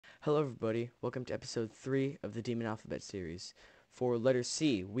Hello everybody, welcome to episode 3 of the Demon Alphabet series. For letter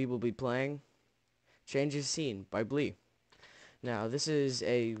C, we will be playing Changes Scene by Blee. Now, this is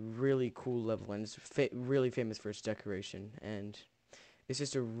a really cool level, and it's really famous for its decoration, and it's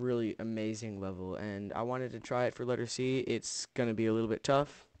just a really amazing level, and I wanted to try it for letter C. It's going to be a little bit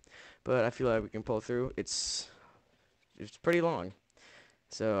tough, but I feel like we can pull through. It's pretty long,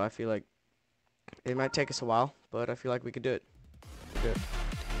 so I feel like it might take us a while, but I feel like we could do it.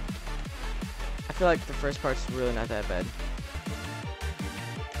 I feel like the first part's really not that bad.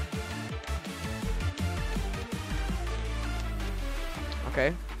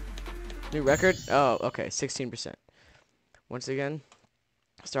 Okay. New record? Oh, okay. 16%. Once again,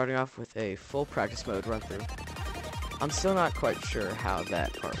 starting off with a full practice mode run through. I'm still not quite sure how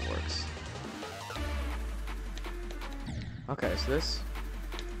that part works. Okay, so this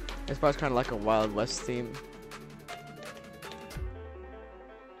part's kind of like a Wild West theme.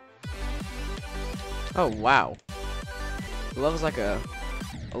 Oh, wow. The level's like a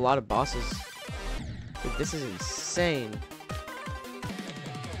lot of bosses. Dude, this is insane.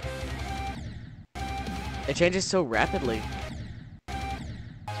 It changes so rapidly.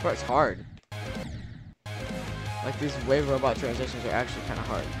 This part's hard. Like, these wave robot transitions are actually kind of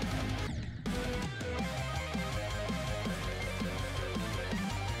hard.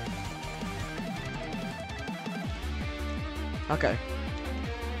 Okay.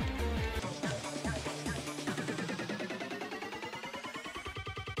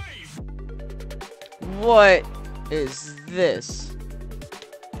 What is this?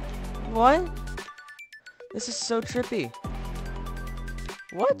 What? This is so trippy.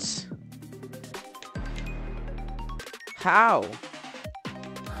 What? How?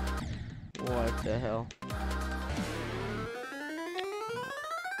 What the hell?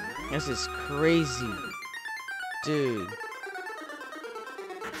 This is crazy. Dude.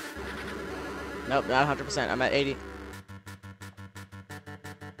 Nope, not 100%. I'm at 80.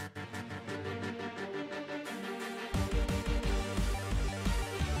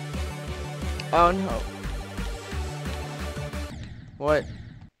 Oh no. What?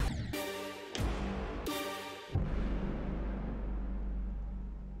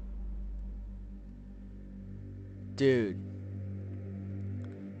 Dude.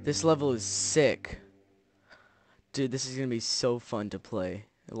 This level is sick. Dude, this is gonna be so fun to play.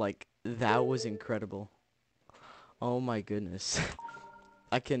 Like, that was incredible. Oh my goodness.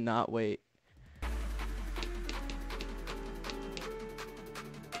 I cannot wait.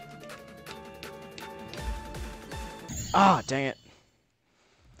 Ah, dang it.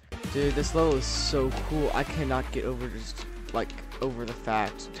 Dude, this level is so cool. I cannot get over over the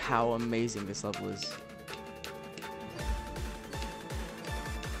fact how amazing this level is.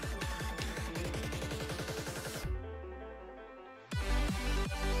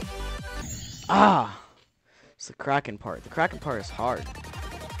 Ah! It's the Kraken part. The Kraken part is hard.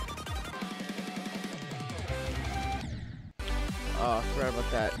 Oh, I forgot about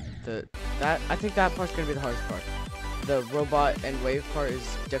that. I think that part's gonna be the hardest part. The robot and wave part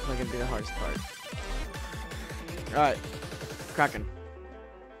is definitely going to be the hardest part. Alright. Kraken.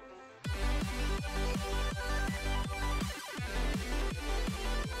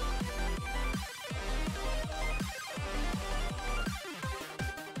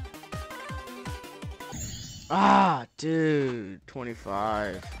 Ah, dude.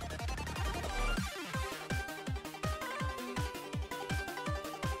 25.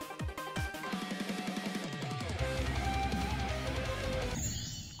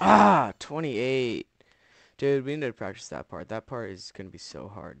 Ah, 28. Dude, we need to practice that part. That part is gonna be so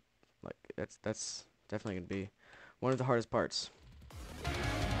hard. Like, that's definitely gonna be one of the hardest parts.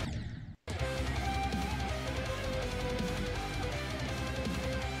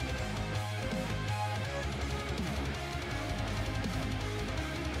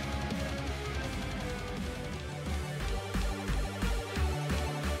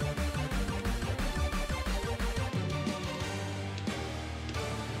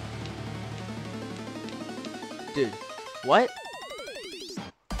 Dude, what?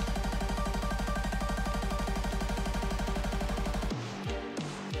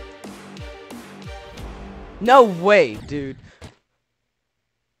 No way, dude.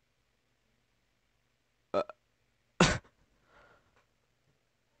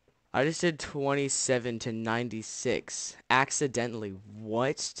 I just did 27 to 96 accidentally.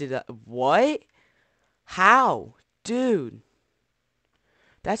 What? How? Dude.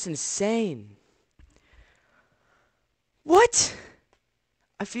 That's insane. What?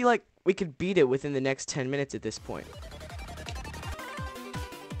 I feel like we could beat it within the next 10 minutes at this point.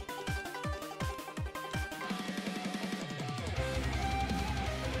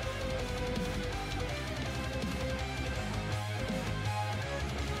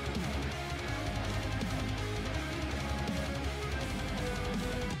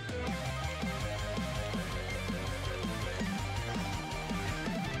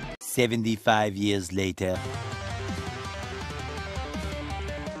 75 years later.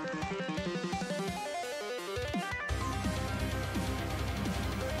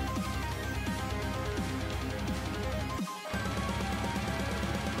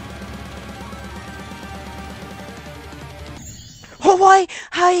 Oh, why?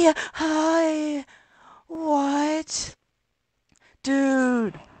 Hi. What?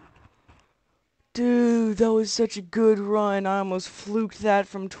 Dude, that was such a good run. I almost fluked that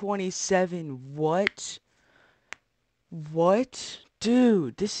from 27. What?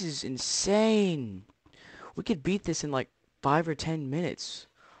 Dude, this is insane. We could beat this in like 5 or 10 minutes.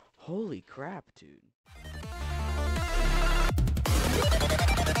 Holy crap, dude.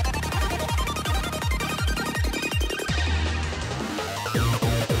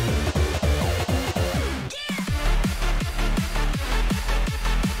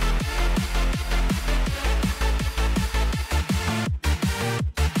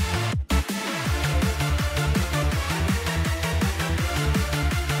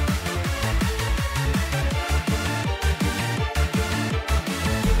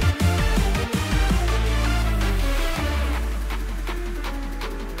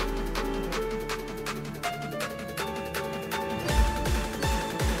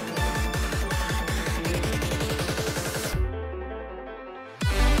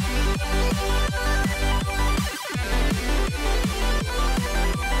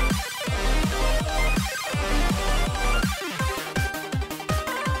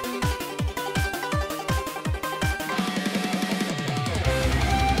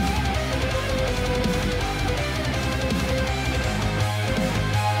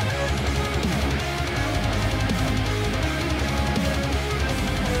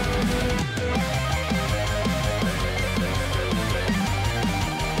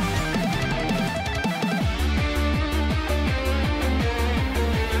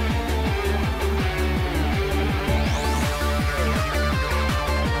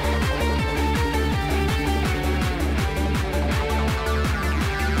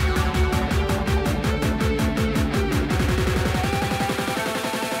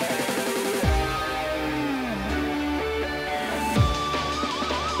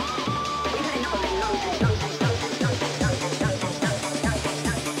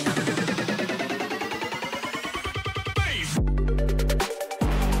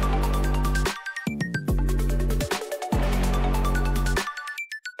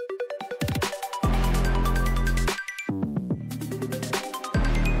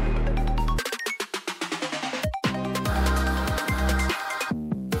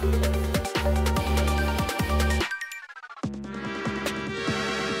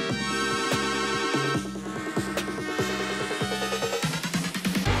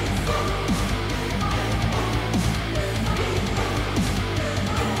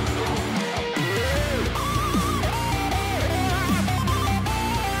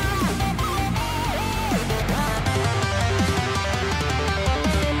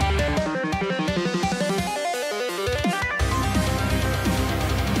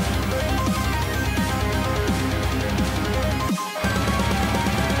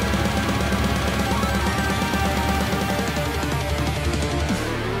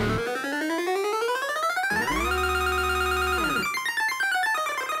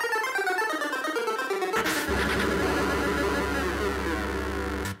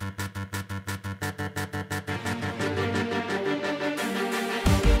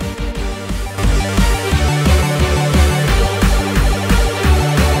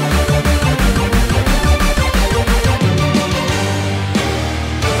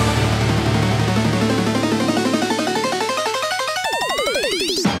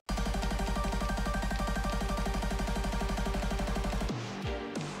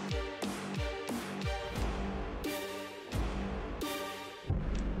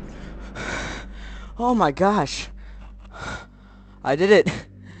 Oh my gosh. I did it.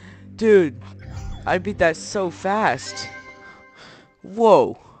 Dude, I beat that so fast.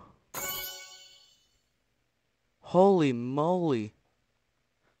 Whoa. Holy moly.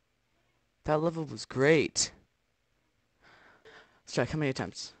 That level was great. Let's check how many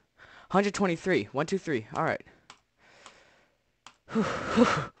attempts. 123. 1, 2, 3. Alright.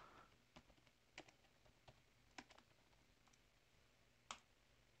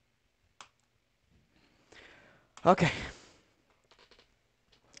 Okay.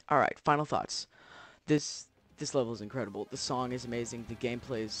 Alright, final thoughts. This level is incredible. The song is amazing. The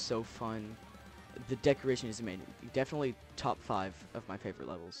gameplay is so fun. The decoration is amazing. Definitely top 5 of my favorite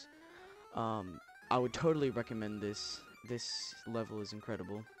levels. I would totally recommend this. This level is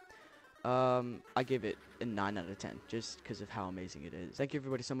incredible. I give it a 9 out of 10, just because of how amazing it is. Thank you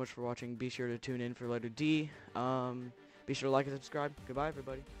everybody so much for watching. Be sure to tune in for letter D. Be sure to like and subscribe. Goodbye,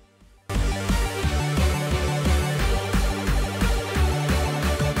 everybody.